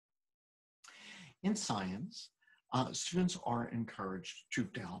In science, students are encouraged to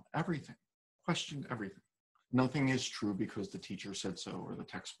doubt everything, question everything. Nothing is true because the teacher said so, or the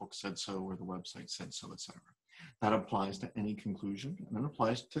textbook said so, or the website said so, etc. That applies to any conclusion, and it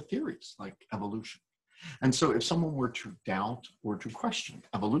applies to theories like evolution. And so if someone were to doubt or to question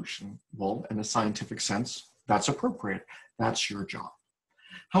evolution, well, in a scientific sense, that's appropriate. That's your job.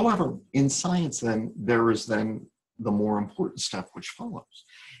 However, in science, then, there is then the more important step which follows.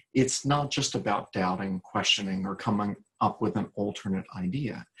 It's not just about doubting, questioning, or coming up with an alternate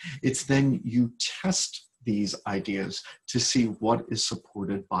idea. It's then you test these ideas to see what is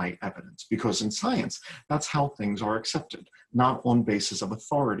supported by evidence. Because in science, that's how things are accepted, not on basis of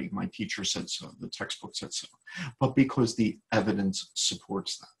authority. My teacher said so, the textbook said so, but because the evidence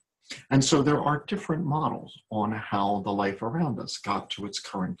supports that. And so there are different models on how the life around us got to its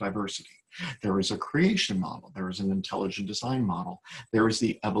current diversity. There is a creation model, there is an intelligent design model, there is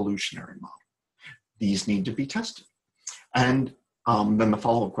the evolutionary model. These need to be tested. And then the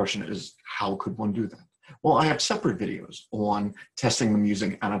follow-up question is, how could one do that? Well, I have separate videos on testing them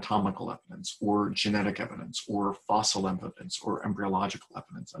using anatomical evidence or genetic evidence or fossil evidence or embryological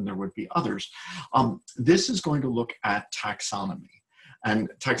evidence, and there would be others. This is going to look at taxonomy.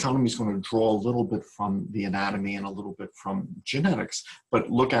 And taxonomy is going to draw a little bit from the anatomy and a little bit from genetics, but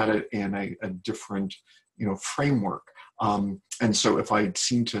look at it in a different, framework. And so if I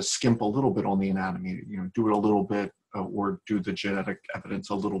seem to skimp a little bit on the anatomy, do it a little bit, or do the genetic evidence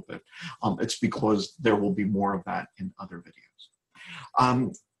a little bit, it's because there will be more of that in other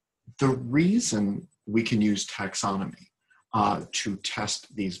videos. The reason we can use taxonomy to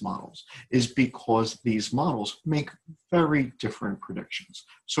test these models is because these models make very different predictions.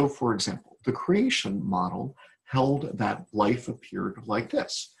 So for example, the creation model held that life appeared like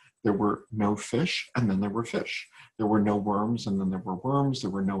this. There were no fish, and then there were fish. There were no worms, and then there were worms. There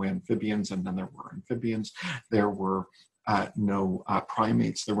were no amphibians, and then there were amphibians. There were no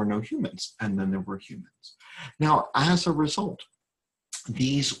primates. There were no humans, and then there were humans. Now, as a result,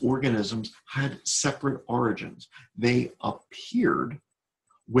 these organisms had separate origins. They appeared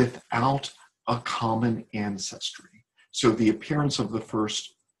without a common ancestry. So the appearance of the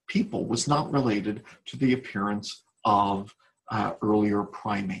first people was not related to the appearance of earlier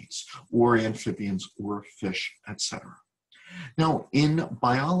primates or amphibians or fish, etc. Now, in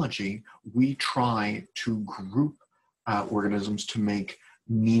biology, we try to group organisms to make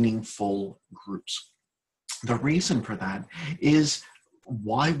meaningful groups. The reason for that is,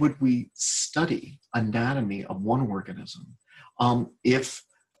 why would we study anatomy of one organism if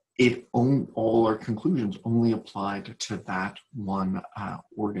all our conclusions only applied to that one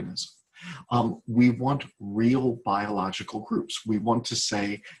organism? We want real biological groups. We want to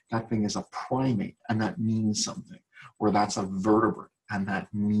say that thing is a primate and that means something, or that's a vertebrate and that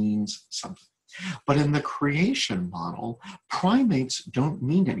means something. But in the creation model, primates don't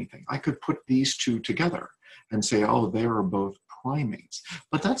mean anything. I could put these two together and say, oh, they are both primates,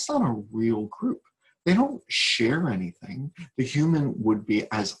 but that's not a real group. They don't share anything. The human would be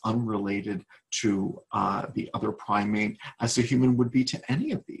as unrelated to the other primate as the human would be to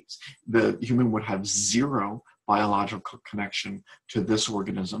any of these. The human would have zero biological connection to this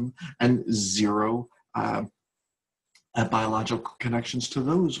organism and zero biological connections to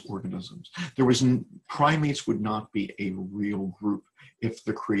those organisms. Primates would not be a real group if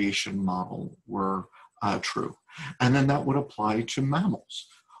the creation model were true. And then that would apply to mammals.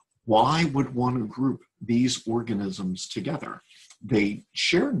 Why would one group these organisms together? They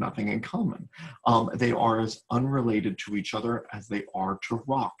share nothing in common. They are as unrelated to each other as they are to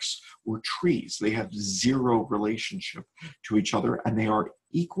rocks or trees. They have zero relationship to each other, and they are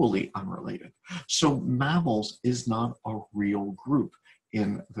equally unrelated. So mammals is not a real group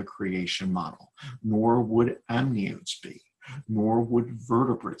in the creation model, nor would amniotes be, nor would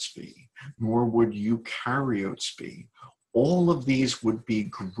vertebrates be, nor would eukaryotes be. All of these would be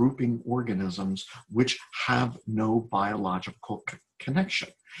grouping organisms which have no biological connection.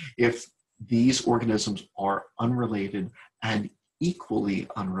 If these organisms are unrelated and equally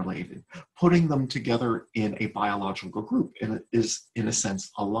unrelated, putting them together in a biological group is, in a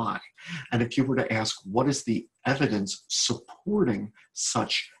sense, a lie. And if you were to ask, what is the evidence supporting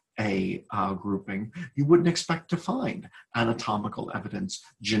such a grouping, you wouldn't expect to find anatomical evidence,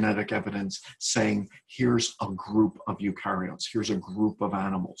 genetic evidence saying, here's a group of eukaryotes, here's a group of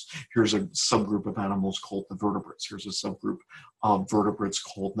animals, here's a subgroup of animals called the vertebrates, here's a subgroup of vertebrates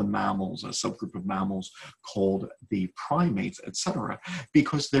called the mammals, a subgroup of mammals called the primates, etc.,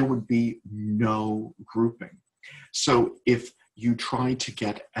 because there would be no grouping. So if you try to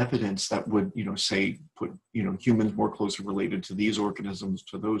get evidence that would, say, put, humans more closely related to these organisms,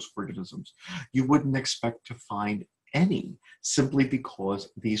 to those organisms, you wouldn't expect to find any, simply because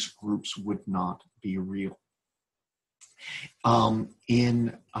these groups would not be real.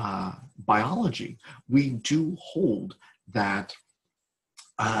 In biology, we do hold that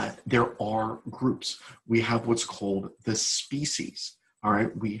there are groups. We have what's called the species. All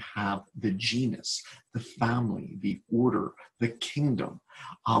right, we have the genus, the family, the order, the kingdom,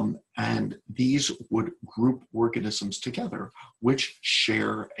 and these would group organisms together which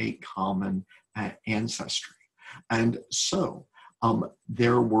share a common ancestry. And so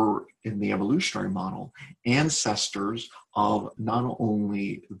there were, in the evolutionary model, ancestors of not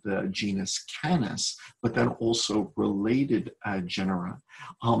only the genus Canis, but then also related genera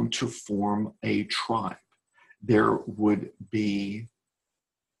to form a tribe. There would be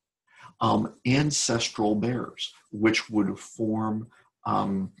ancestral bears, which would form,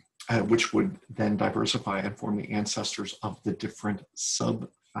 which would then diversify and form the ancestors of the different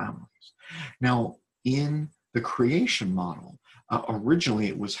subfamilies. Now, in the creation model, originally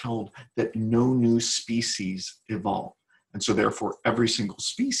it was held that no new species evolved. And so therefore, every single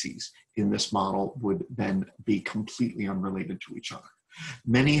species in this model would then be completely unrelated to each other.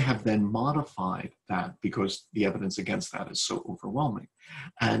 Many have then modified that because the evidence against that is so overwhelming,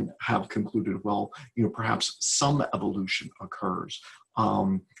 and have concluded, well, perhaps some evolution occurs,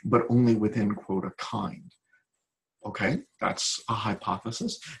 but only within, quote, a kind. Okay, that's a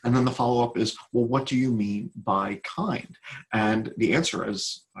hypothesis. And then the follow-up is, well, what do you mean by kind? And the answer,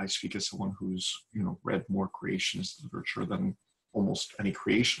 as I speak as someone who's, read more creationist literature than almost any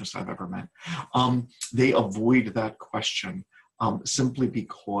creationist I've ever met, they avoid that question simply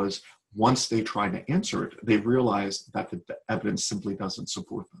because once they try to answer it, they realize that the evidence simply doesn't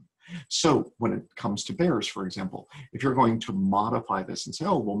support them. So when it comes to bears, for example, if you're going to modify this and say,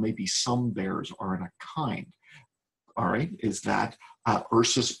 oh, well, maybe some bears are in a kind, all right, is that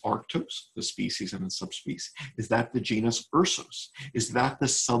Ursus arctos, the species and its subspecies? Is that the genus Ursus? Is that the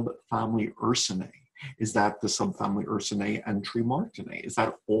subfamily Ursinae? Is that the subfamily Ursinae and Tremarctinae? Is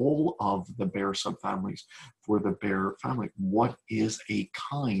that all of the bear subfamilies for the bear family? What is a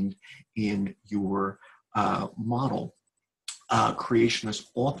kind in your model? Creationist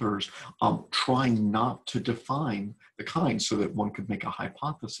authors trying not to define the kind so that one could make a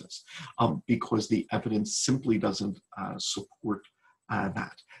hypothesis because the evidence simply doesn't support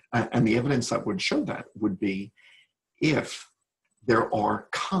that. And the evidence that would show that would be if there are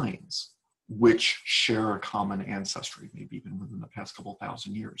kinds which share a common ancestry, maybe even within the past couple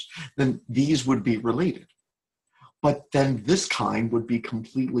thousand years, then these would be related. But then this kind would be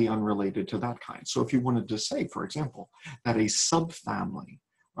completely unrelated to that kind. So if you wanted to say, for example, that a subfamily,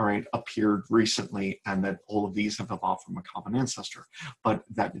 all right, appeared recently and that all of these have evolved from a common ancestor, but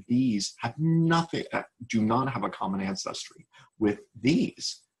that these have nothing, do not have a common ancestry with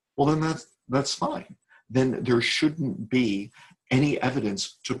these, well, then that's fine. Then there shouldn't be any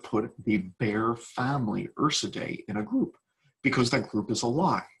evidence to put the bear family Ursidae in a group, because that group is a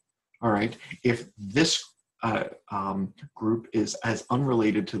lie, all right? If this group is as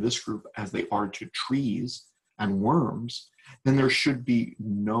unrelated to this group as they are to trees and worms, then there should be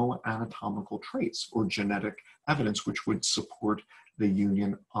no anatomical traits or genetic evidence which would support the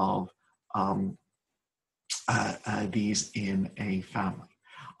union of these in a family.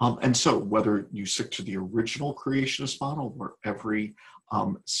 And so whether you stick to the original creationist model where every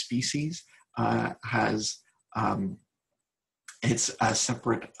species has its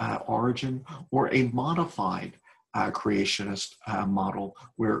separate origin, or a modified creationist model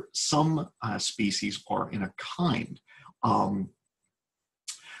where some species are in a kind,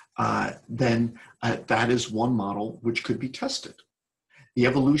 then that is one model which could be tested. The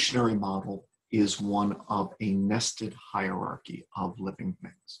evolutionary model is one of a nested hierarchy of living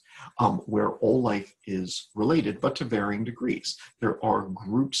things, where all life is related, but to varying degrees. There are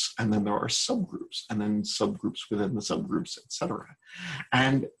groups, and then there are subgroups, and then subgroups within the subgroups, etc.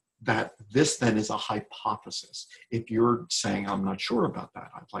 And that this then is a hypothesis. If you're saying, I'm not sure about that,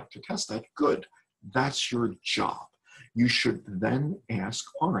 I'd like to test that, good. That's your job. You should then ask,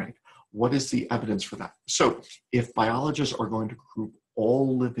 all right, what is the evidence for that? So if biologists are going to group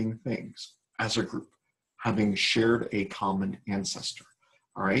all living things as a group, having shared a common ancestor,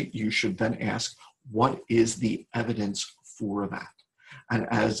 all right, you should then ask, what is the evidence for that? And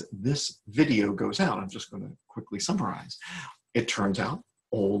as this video goes out, I'm just going to quickly summarize. It turns out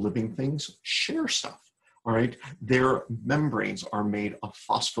all living things share stuff, all right? Their membranes are made of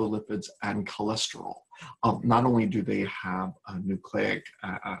phospholipids and cholesterol. Not only do they have a nucleic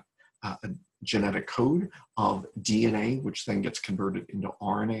genetic code of DNA, which then gets converted into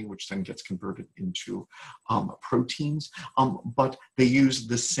RNA, which then gets converted into proteins, but they use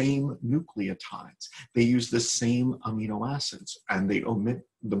the same nucleotides. They use the same amino acids, and they omit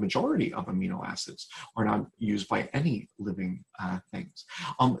the majority of amino acids are not used by any living things.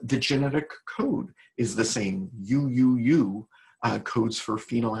 The genetic code is the same. UUU codes for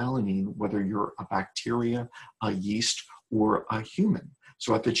phenylalanine, whether you're a bacteria, a yeast, or a human.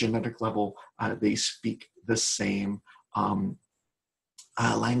 So at the genetic level, they speak the same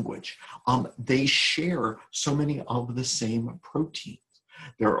language. They share so many of the same proteins.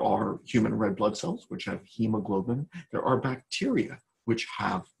 There are human red blood cells, which have hemoglobin. There are bacteria, which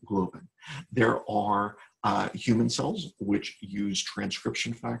have globin. There are human cells, which use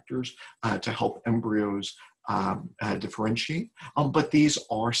transcription factors to help embryos differentiate. But these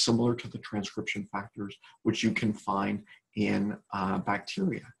are similar to the transcription factors, which you can find in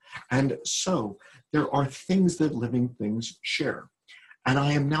bacteria. And so there are things that living things share. And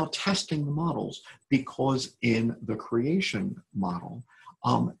I am now testing the models because in the creation model,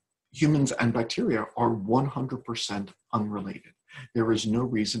 humans and bacteria are 100% unrelated. There is no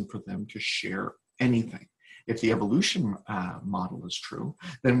reason for them to share anything. If the evolution model is true,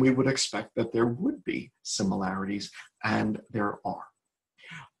 then we would expect that there would be similarities, and there are.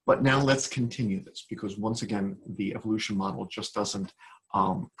 But now let's continue this, because once again, the evolution model just doesn't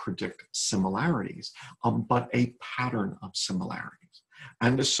predict similarities, but a pattern of similarities.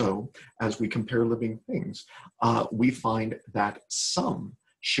 And so, as we compare living things, we find that some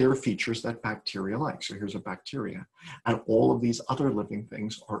share features that bacteria like. So here's a bacteria. And all of these other living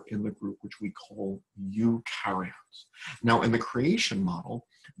things are in the group which we call eukaryotes. Now, in the creation model,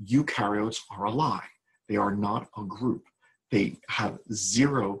 eukaryotes are a lie. They are not a group. They have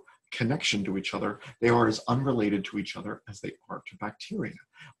zero connection to each other. They are as unrelated to each other as they are to bacteria.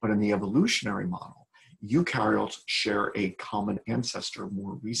 But in the evolutionary model, eukaryotes share a common ancestor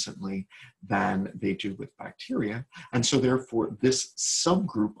more recently than they do with bacteria. And so therefore, this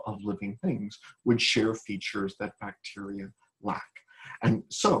subgroup of living things would share features that bacteria lack. And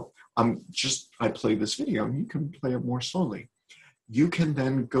so I play this video, and you can play it more slowly. You can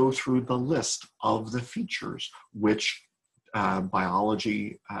then go through the list of the features which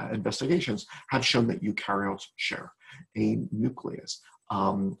biology investigations have shown that eukaryotes share: a nucleus,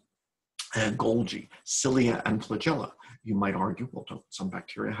 and Golgi, cilia, and flagella. You might argue, well, don't some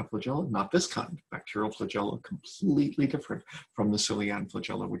bacteria have flagella? Not this kind. Bacterial flagella completely different from the cilia and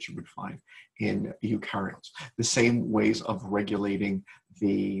flagella, which you would find in eukaryotes. The same ways of regulating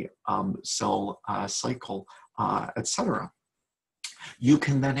the cell cycle, etc. You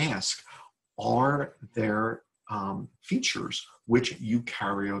can then ask, are there features which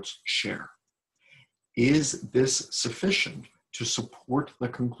eukaryotes share? Is this sufficient to support the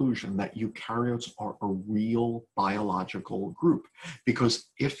conclusion that eukaryotes are a real biological group? Because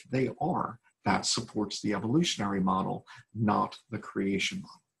if they are, that supports the evolutionary model, not the creation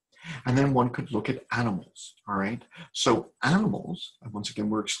model. And then one could look at animals, all right? So animals, and once again,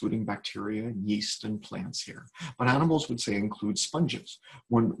 we're excluding bacteria, yeast, and plants here, but animals would say include sponges.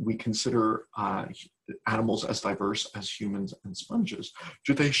 When we consider animals as diverse as humans and sponges,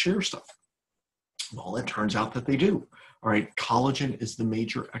 do they share stuff? Well, it turns out that they do. All right, collagen is the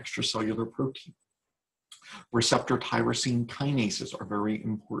major extracellular protein. Receptor tyrosine kinases are very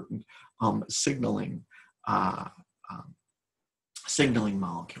important signaling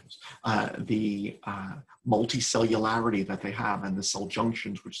molecules. The multicellularity that they have and the cell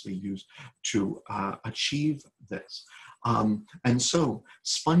junctions which they use to achieve this. And so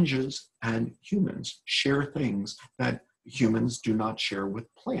sponges and humans share things that humans do not share with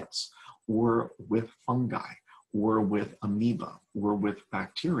plants, or with fungi, or with amoeba, or with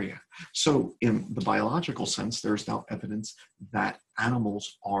bacteria. So in the biological sense, there's now evidence that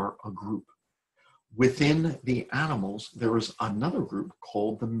animals are a group. Within the animals, there is another group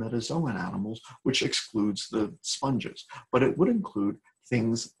called the metazoan animals, which excludes the sponges, but it would include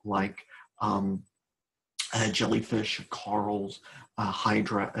things like jellyfish, corals,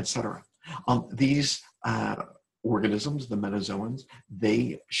 hydra, etc. These organisms, the metazoans,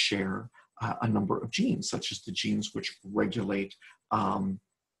 they share a number of genes, such as the genes which regulate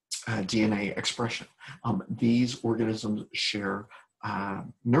DNA expression. These organisms share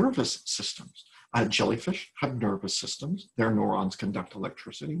nervous systems. Jellyfish have nervous systems. Their neurons conduct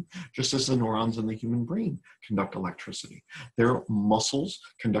electricity, just as the neurons in the human brain conduct electricity. Their muscles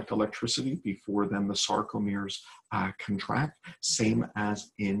conduct electricity before then the sarcomeres contract, same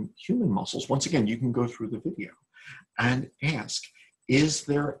as in human muscles. Once again, you can go through the video and ask, is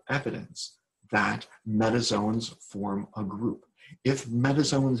there evidence that metazoans form a group? If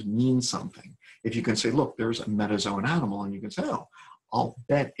metazoans mean something, if you can say, look, there's a metazoan animal, and you can say, oh, I'll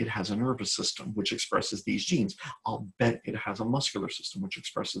bet it has a nervous system which expresses these genes. I'll bet it has a muscular system which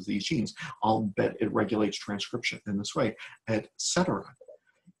expresses these genes. I'll bet it regulates transcription in this way, etc.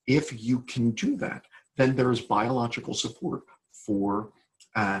 If you can do that, then there is biological support for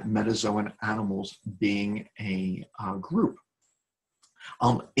metazoan animals being a group.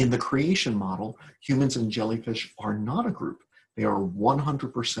 In the creation model, humans and jellyfish are not a group. They are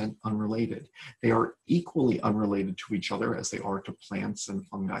 100% unrelated. They are equally unrelated to each other as they are to plants and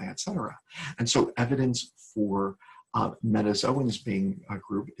fungi, etc. And so evidence for metazoans being a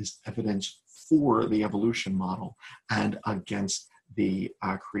group is evidence for the evolution model and against the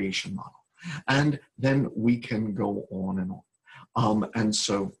creation model. And then we can go on and on. And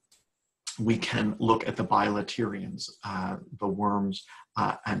so we can look at the bilaterians, the worms,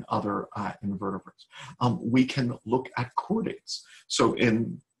 and other invertebrates. We can look at chordates. So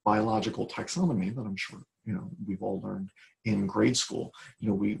in biological taxonomy, that I'm sure we've all learned in grade school,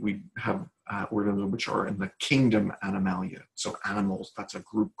 we have organisms which are in the kingdom Animalia. So animals, that's a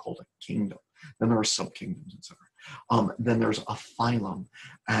group called a kingdom. Then there are subkingdoms, etc. Then there's a phylum,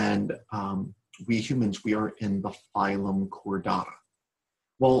 and we humans, we are in the phylum Chordata.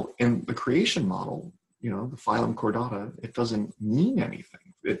 Well, in the creation model, the phylum Chordata, it doesn't mean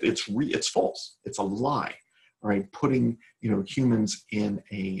anything. It's false. It's a lie, right? Putting humans in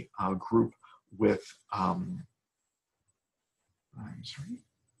a group with I'm sorry.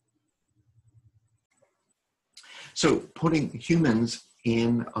 So putting humans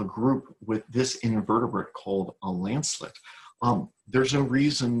in a group with this invertebrate called a lancelet, there's no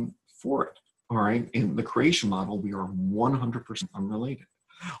reason for it. All right. In the creation model, we are 100% unrelated.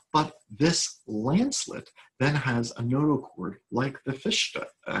 But this lancelet then has a notochord like the fish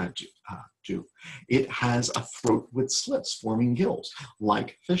do. It has a throat with slits forming gills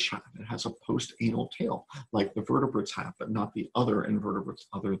like fish have. It has a post-anal tail like the vertebrates have, but not the other invertebrates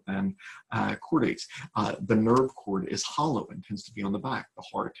other than chordates. The nerve cord is hollow and tends to be on the back. The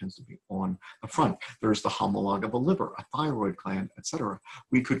heart tends to be on the front. There's the homologue of a liver, a thyroid gland, etc.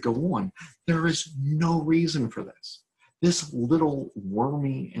 We could go on. There is no reason for this. This little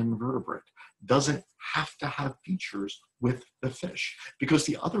wormy invertebrate doesn't have to have features with the fish because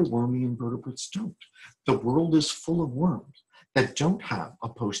the other wormy invertebrates don't. The world is full of worms that don't have a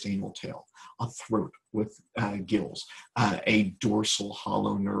post-anal tail, a throat with gills, a dorsal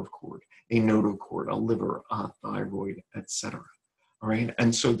hollow nerve cord, a notochord, a liver, a thyroid, etc. All right,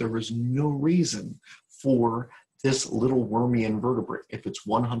 and so there is no reason for this little wormy invertebrate, if it's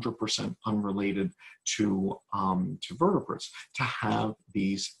 100% unrelated to vertebrates, to have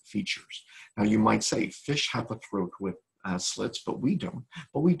these features. Now you might say fish have a throat with slits, but we don't.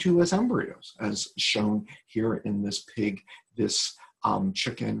 But we do as embryos, as shown here in this pig, this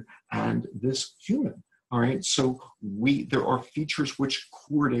chicken, and this human. All right, so there are features which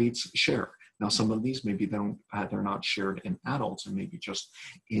chordates share. Now, some of these maybe they're not shared in adults and maybe just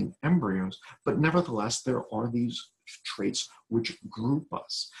in embryos, but nevertheless, there are these traits which group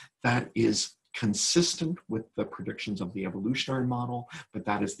us. That is consistent with the predictions of the evolutionary model, but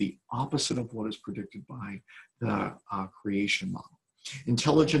that is the opposite of what is predicted by the creation model.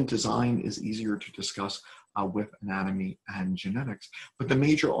 Intelligent design is easier to discuss with anatomy and genetics, but the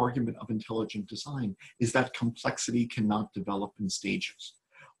major argument of intelligent design is that complexity cannot develop in stages.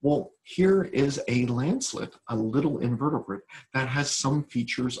 Well, here is a lancelet, a little invertebrate that has some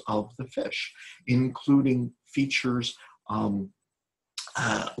features of the fish, including features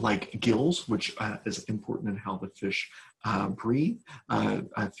like gills, which is important in how the fish breathe,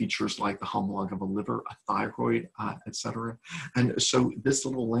 features like the homologue of a liver, a thyroid, etc. And so this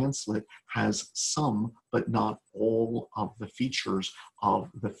little lancelet has some, but not all of the features of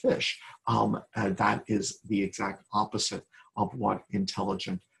the fish. That is the exact opposite of what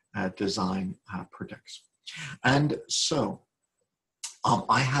intelligent design predicts. And so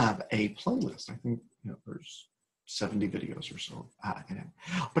I have a playlist. I think there's 70 videos or so in it,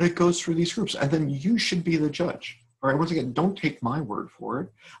 but it goes through these groups, and then you should be the judge. All right, once again, don't take my word for it.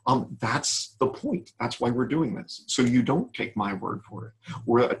 That's the point. That's why we're doing this. So you don't take my word for it,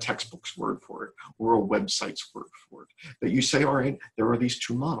 or a textbook's word for it, or a website's word for it. That you say, all right, there are these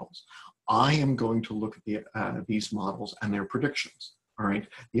two models. I am going to look at these models and their predictions. All right,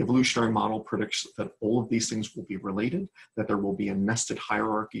 the evolutionary model predicts that all of these things will be related, that there will be a nested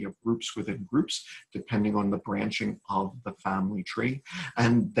hierarchy of groups within groups, depending on the branching of the family tree.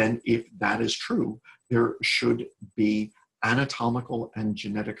 And then if that is true, there should be anatomical and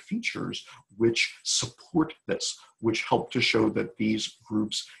genetic features which support this, which help to show that these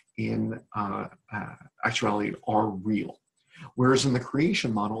groups in actuality are real. Whereas in the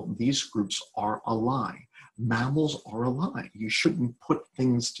creation model, these groups are a lie. Mammals are a lie. You shouldn't put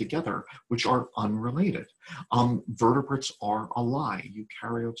things together which are unrelated. Vertebrates are a lie.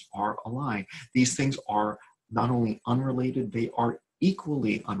 Eukaryotes are a lie. These things are not only unrelated, they are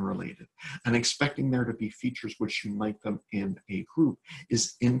equally unrelated. And expecting there to be features which unite them in a group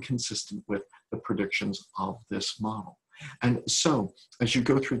is inconsistent with the predictions of this model. And so, as you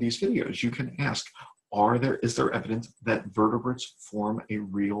go through these videos, you can ask, is there evidence that vertebrates form a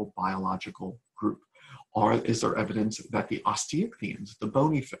real biological group? Is there evidence that the osteichthyans, the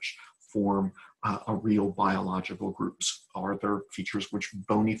bony fish, form a real biological groups? Are there features which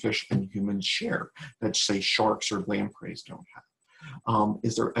bony fish and humans share that, say, sharks or lampreys don't have?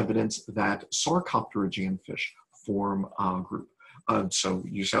 Is there evidence that sarcopterygian fish form a group? So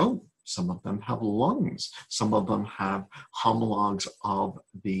you say, oh, some of them have lungs. Some of them have homologs of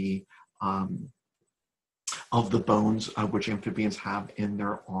the bones which amphibians have in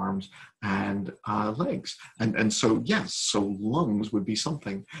their arms and legs. And so, yes, so lungs would be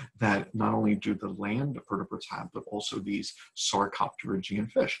something that not only do the land vertebrates have, but also these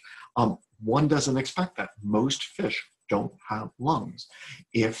sarcopterygian fish. One doesn't expect that. Most fish don't have lungs.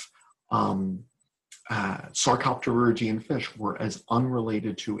 If sarcopterygian fish were as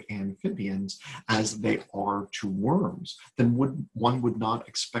unrelated to amphibians as they are to worms, then one would not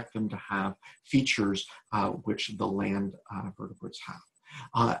expect them to have features which the land vertebrates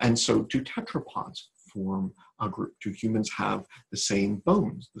have. And so do tetrapods form a group? Do humans have the same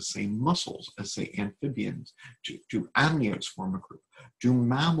bones, the same muscles as, say, amphibians? Do amniotes form a group? Do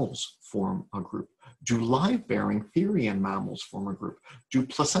mammals form a group? Do live-bearing therian mammals form a group? Do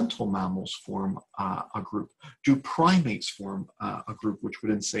placental mammals form a group? Do primates form a group, which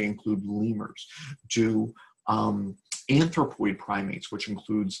would then say include lemurs? Do anthropoid primates, which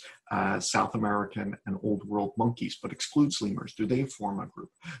includes South American and Old World monkeys, but excludes lemurs, do they form a group?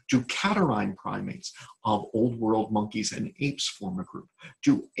 Do catarrhine primates of Old World monkeys and apes form a group?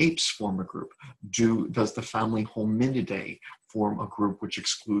 Do apes form a group? Does the family Hominidae form a group which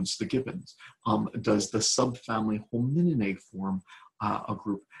excludes the gibbons? Does the subfamily Homininae form a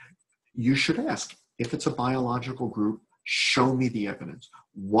group? You should ask, if it's a biological group, show me the evidence.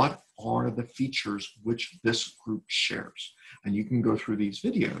 What are the features which this group shares? And you can go through these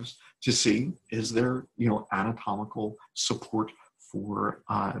videos to see, is there, anatomical support for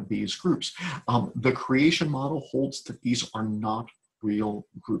these groups? The creation model holds that these are not real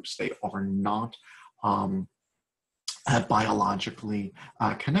groups. They are not biologically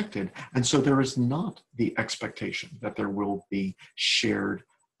connected. And so there is not the expectation that there will be shared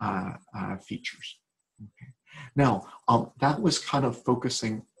features. Okay. Now, that was kind of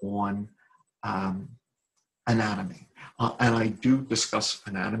focusing on anatomy. And I do discuss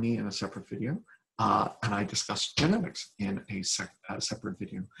anatomy in a separate video, and I discuss genetics in a separate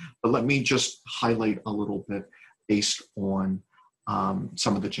video. But let me just highlight a little bit based on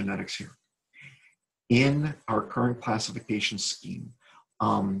some of the genetics here. In our current classification scheme,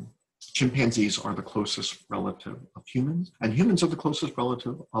 chimpanzees are the closest relative of humans, and humans are the closest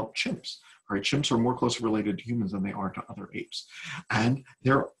relative of chimps. Right? Chimps are more closely related to humans than they are to other apes. And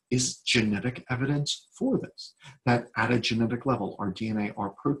there is genetic evidence for this, that at a genetic level, our DNA, our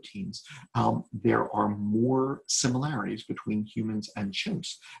proteins, there are more similarities between humans and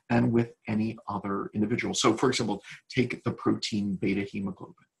chimps than with any other individual. So for example, take the protein beta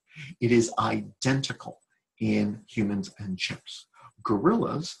hemoglobin. It is identical in humans and chimps.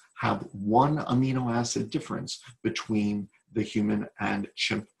 Gorillas have one amino acid difference between the human and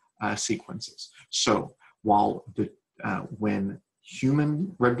chimp sequences. So while when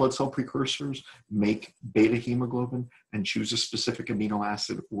human red blood cell precursors make beta hemoglobin and choose a specific amino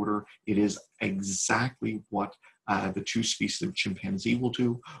acid order, it is exactly what the two species of chimpanzee will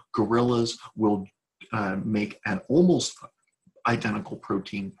do. Gorillas will make an almost identical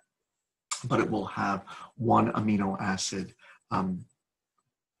protein, but it will have one amino acid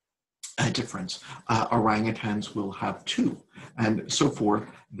difference. Orangutans will have two, and so forth,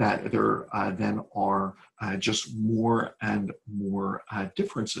 that there then are just more and more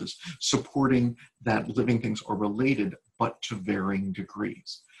differences supporting that living things are related, but to varying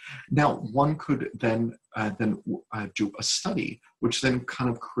degrees. Now, one could then do a study, which then kind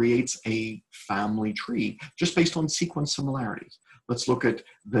of creates a family tree just based on sequence similarities. Let's look at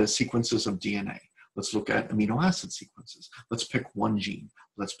the sequences of DNA. Let's look at amino acid sequences. Let's pick one gene.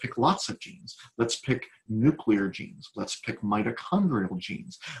 Let's pick lots of genes. Let's pick nuclear genes. Let's pick mitochondrial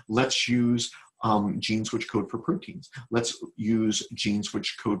genes. Let's use genes which code for proteins. Let's use genes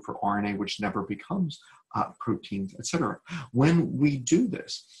which code for RNA, which never becomes proteins, etc. When we do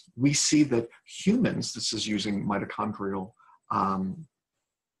this, we see that humans, this is using mitochondrial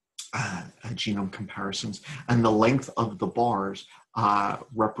genome comparisons, and the length of the bars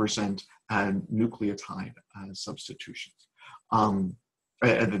represent nucleotide substitutions.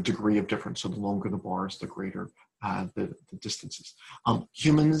 At the degree of difference, so the longer the bars, the greater the distances.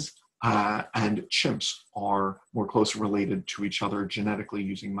 Humans and chimps are more closely related to each other genetically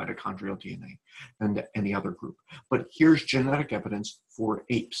using mitochondrial DNA than any other group. But here's genetic evidence for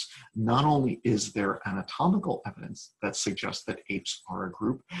apes. Not only is there anatomical evidence that suggests that apes are a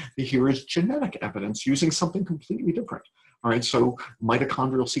group, but here is genetic evidence using something completely different. All right, so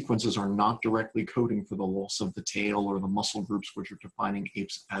mitochondrial sequences are not directly coding for the loss of the tail or the muscle groups, which are defining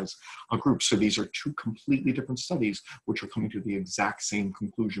apes as a group. So these are two completely different studies, which are coming to the exact same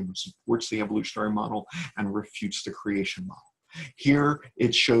conclusion, which supports the evolutionary model and refutes the creation model. Here,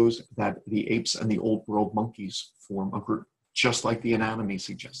 it shows that the apes and the old world monkeys form a group, just like the anatomy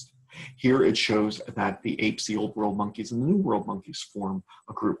suggests. Here it shows that the apes, the old world monkeys, and the new world monkeys form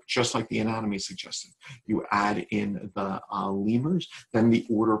a group, just like the anatomy suggested. You add in the lemurs, then the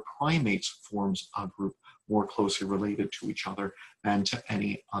order primates forms a group more closely related to each other than to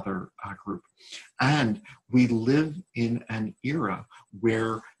any other group. And we live in an era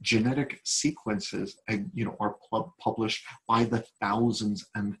where genetic sequences are published by the thousands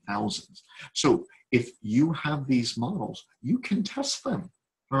and thousands. So if you have these models, you can test them.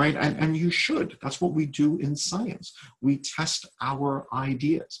 All right, and you should. That's what we do in science. We test our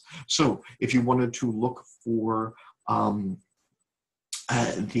ideas. So if you wanted to look for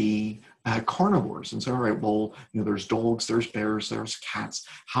the carnivores and say, all right, well, there's dogs, there's bears, there's cats.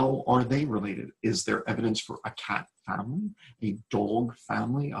 How are they related? Is there evidence for a cat family, a dog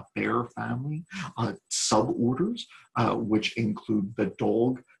family, a bear family, suborders, which include the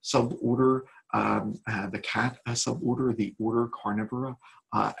dog suborder, the cat suborder, the order Carnivora,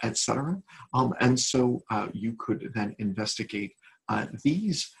 etc. And so you could then investigate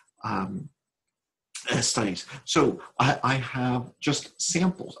these studies. So I have just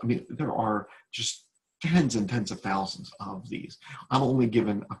samples. I mean, there are just tens and tens of thousands of these. I'm only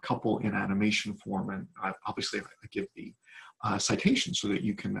given a couple in animation form, and obviously I give the citation so that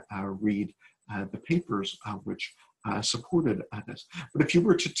you can read the papers which supported this. But if you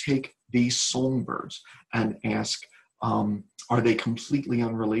were to take these songbirds and ask, are they completely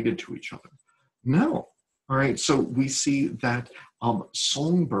unrelated to each other? No. All right, so we see that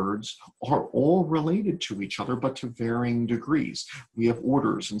songbirds are all related to each other, but to varying degrees. We have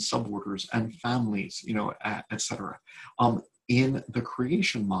orders and suborders and families, etc. In the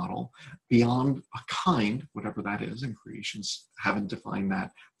creation model, beyond a kind, whatever that is, and creations haven't defined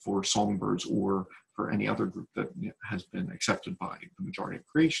that for songbirds or for any other group that has been accepted by the majority of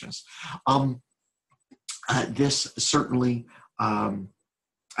creationists. This certainly,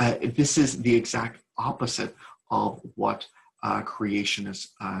 this is the exact opposite of what creationists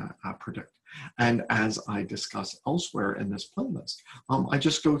predict. And as I discuss elsewhere in this playlist, I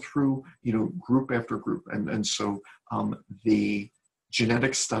just go through, group after group. And so the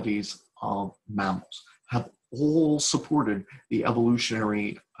genetic studies of mammals have all supported the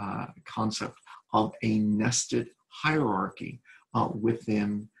evolutionary concept of a nested hierarchy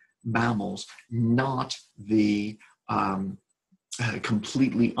within mammals, not the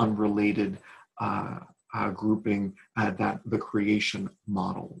completely unrelated grouping that the creation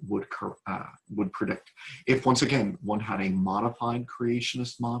model would predict. If, once again, one had a modified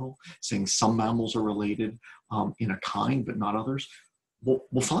creationist model saying some mammals are related in a kind but not others, well,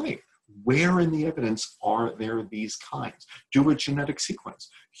 fine. Where in the evidence are there these kinds? Do a genetic sequence.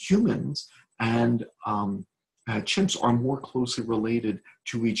 Humans and chimps are more closely related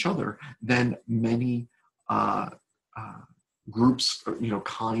to each other than many groups,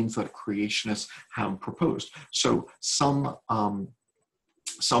 kinds that creationists have proposed. So some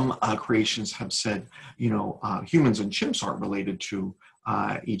creationists have said, humans and chimps aren't related to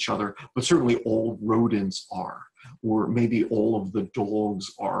each other, but certainly all rodents are, or maybe all of the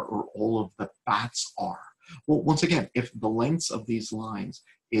dogs are, or all of the bats are. Well, once again, if the lengths of these lines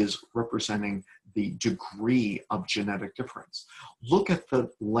is representing the degree of genetic difference, look at the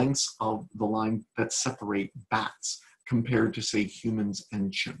lengths of the line that separate bats compared to, say, humans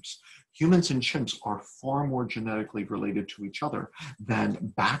and chimps. Humans and chimps are far more genetically related to each other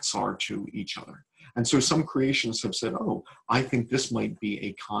than bats are to each other. And so some creationists have said, oh, I think this might be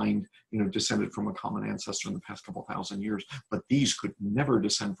a kind, descended from a common ancestor in the past couple thousand years, but these could never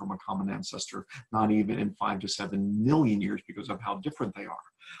descend from a common ancestor, not even in 5 to 7 million years because of how different they are.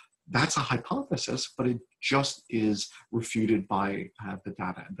 That's a hypothesis, but it just is refuted by the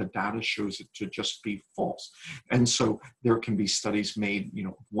data. The data shows it to just be false. And so there can be studies made,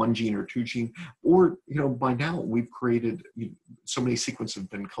 one gene or two gene, or, by now we've created, so many sequences have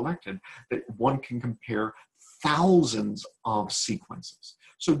been collected that one can compare thousands of sequences.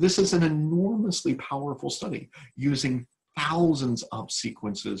 So this is an enormously powerful study using thousands of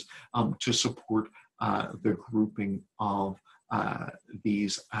sequences to support the grouping of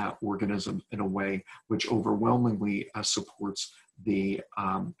these organisms in a way which overwhelmingly supports the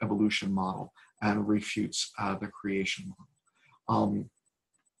evolution model and refutes the creation model.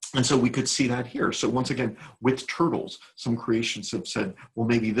 And so we could see that here. So once again, with turtles, some creationists have said, well,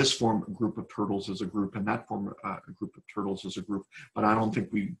 maybe this group of turtles is a group and that group of turtles is a group, but I don't think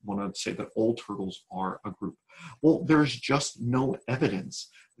we want to say that all turtles are a group. Well, there's just no evidence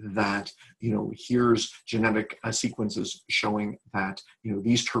that, here's genetic sequences showing that,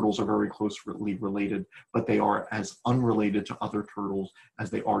 these turtles are very closely related, but they are as unrelated to other turtles as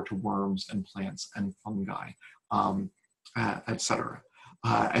they are to worms and plants and fungi, etc.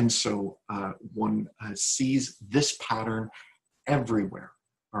 And so one sees this pattern everywhere,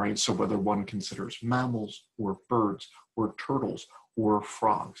 all right? So whether one considers mammals or birds or turtles or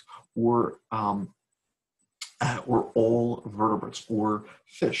frogs or all vertebrates or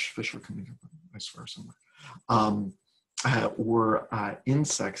fish are coming up, I swear, somewhere, or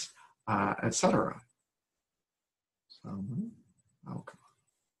insects, etc. So, okay.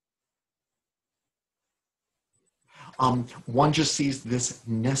 One just sees this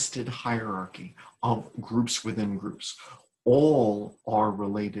nested hierarchy of groups within groups. All are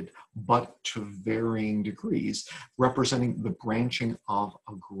related, but to varying degrees, representing the branching of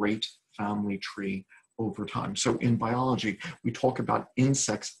a great family tree over time. So in biology, we talk about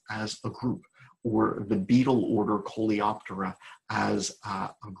insects as a group, or the beetle order Coleoptera as a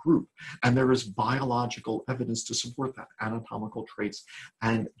group. And there is biological evidence to support that, anatomical traits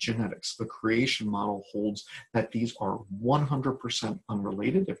and genetics. The creation model holds that these are 100%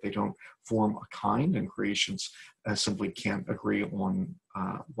 unrelated if they don't form a kind, and creationists simply can't agree on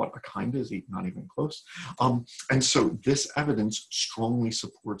what a kind is, not even close. And so this evidence strongly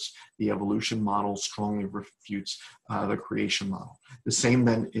supports the evolution model, strongly refutes the creation model. The same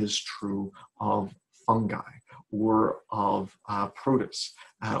then is true of fungi, or of protists,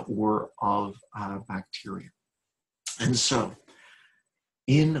 or of bacteria. And so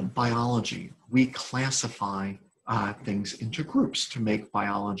in biology, we classify things into groups to make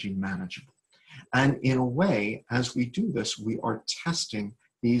biology manageable. And in a way, as we do this, we are testing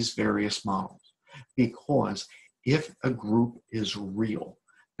these various models, because if a group is real,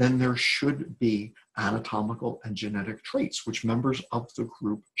 then there should be anatomical and genetic traits which members of the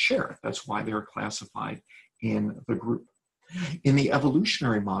group share. That's why they're classified in the group. In the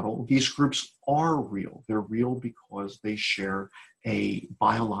evolutionary model, these groups are real. They're real because they share a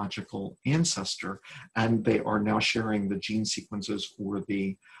biological ancestor, and they are now sharing the gene sequences or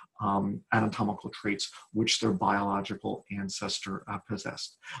the anatomical traits which their biological ancestor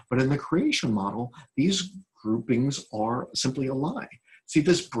possessed. But in the creation model, these groupings are simply a lie. See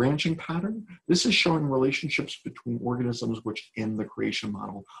this branching pattern? This is showing relationships between organisms which in the creation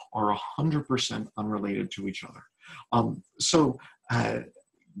model are 100% unrelated to each other.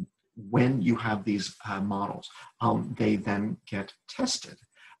 When you have these models, they then get tested.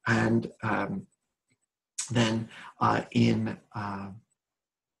 And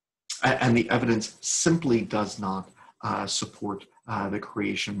and the evidence simply does not support the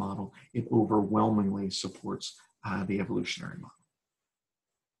creation model. It overwhelmingly supports the evolutionary model.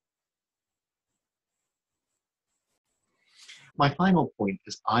 My final point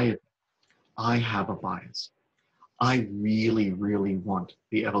is I have a bias. I really, really want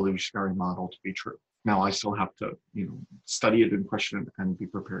the evolutionary model to be true. Now, I still have to, study it and question it and be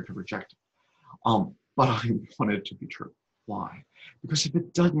prepared to reject it. But I want it to be true. Why? Because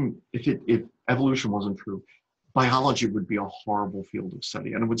if evolution wasn't true, biology would be a horrible field of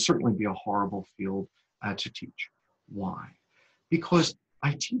study, and it would certainly be a horrible field to teach. Why? Because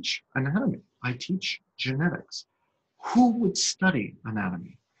I teach anatomy, I teach genetics. Who would study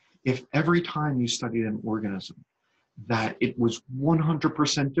anatomy if every time you studied an organism that it was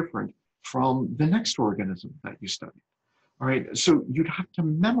 100% different from the next organism that you studied? All right, so you'd have to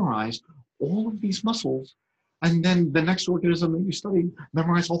memorize all of these muscles, and then the next organism that you study,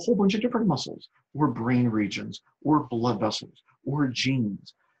 memorize a whole bunch of different muscles, or brain regions, or blood vessels, or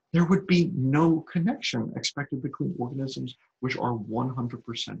genes. There would be no connection expected between organisms which are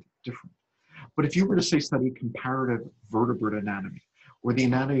 100% different. But if you were to say study comparative vertebrate anatomy, or the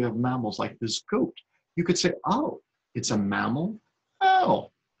anatomy of mammals like this goat, you could say, oh, it's a mammal?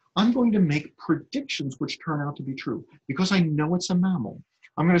 Oh, I'm going to make predictions which turn out to be true because I know it's a mammal.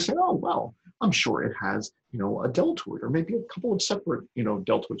 I'm going to say, oh, well, I'm sure it has, a deltoid or maybe a couple of separate,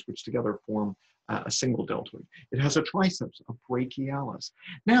 deltoids which together form a single deltoid. It has a triceps, a brachialis.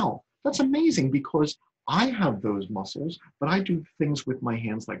 Now, that's amazing because I have those muscles, but I do things with my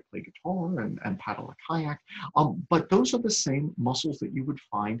hands like play guitar and paddle a kayak. But those are the same muscles that you would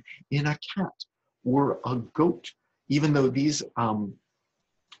find in a cat or a goat, even though these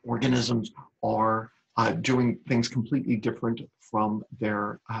organisms are doing things completely different from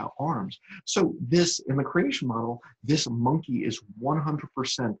their arms. So this, in the creation model, this monkey is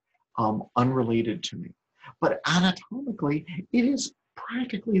 100% unrelated to me. But anatomically, it is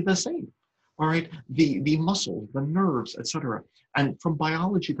practically the same. All right, the muscles, the nerves, etc. And from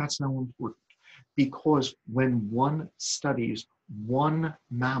biology, that's now important because when one studies one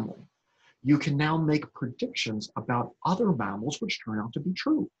mammal, you can now make predictions about other mammals which turn out to be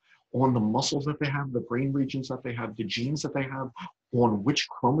true on the muscles that they have, the brain regions that they have, the genes that they have, on which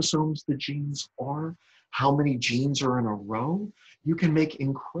chromosomes the genes are, how many genes are in a row. You can make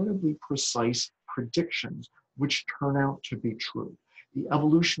incredibly precise predictions which turn out to be true. The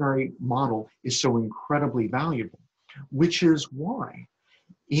evolutionary model is so incredibly valuable, which is why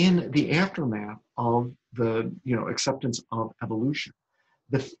in the aftermath of the acceptance of evolution,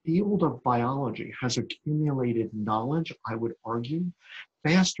 the field of biology has accumulated knowledge, I would argue,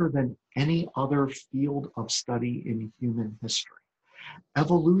 faster than any other field of study in human history.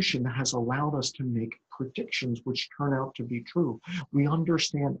 Evolution has allowed us to make predictions which turn out to be true. We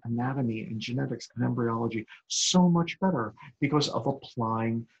understand anatomy and genetics and embryology so much better because of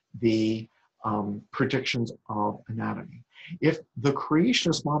applying the predictions of anatomy. If the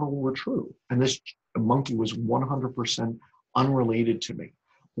creationist model were true, and this monkey was 100% unrelated to me,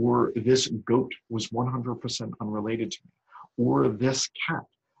 or this goat was 100% unrelated to me, or this cat,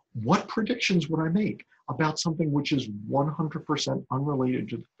 what predictions would I make about something which is 100% unrelated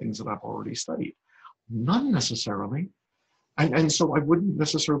to the things that I've already studied? None necessarily. And so I wouldn't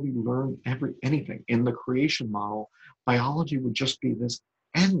necessarily learn anything. In the creation model, biology would just be this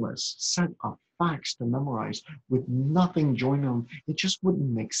endless set of facts to memorize with nothing joining them. It just wouldn't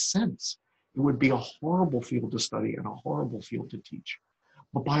make sense. It would be a horrible field to study and a horrible field to teach.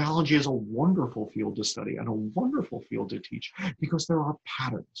 But biology is a wonderful field to study and a wonderful field to teach because there are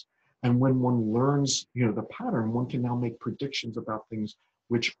patterns. And when one learns, the pattern, one can now make predictions about things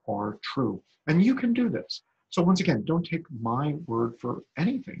which are true. And you can do this. So once again, don't take my word for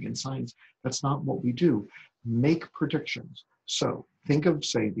anything in science. That's not what we do. Make predictions. So think of,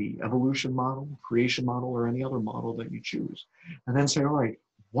 say, the evolution model, creation model, or any other model that you choose. And then say, all right,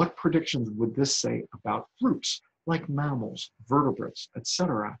 what predictions would this say about groups like mammals, vertebrates,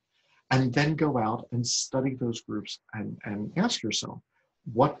 etc.? And then go out and study those groups and ask yourself,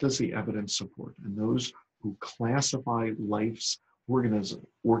 what does the evidence support? And those who classify life's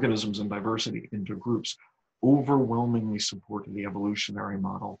organisms and diversity into groups overwhelmingly support the evolutionary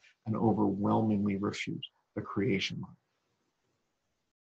model and overwhelmingly refute the creation model.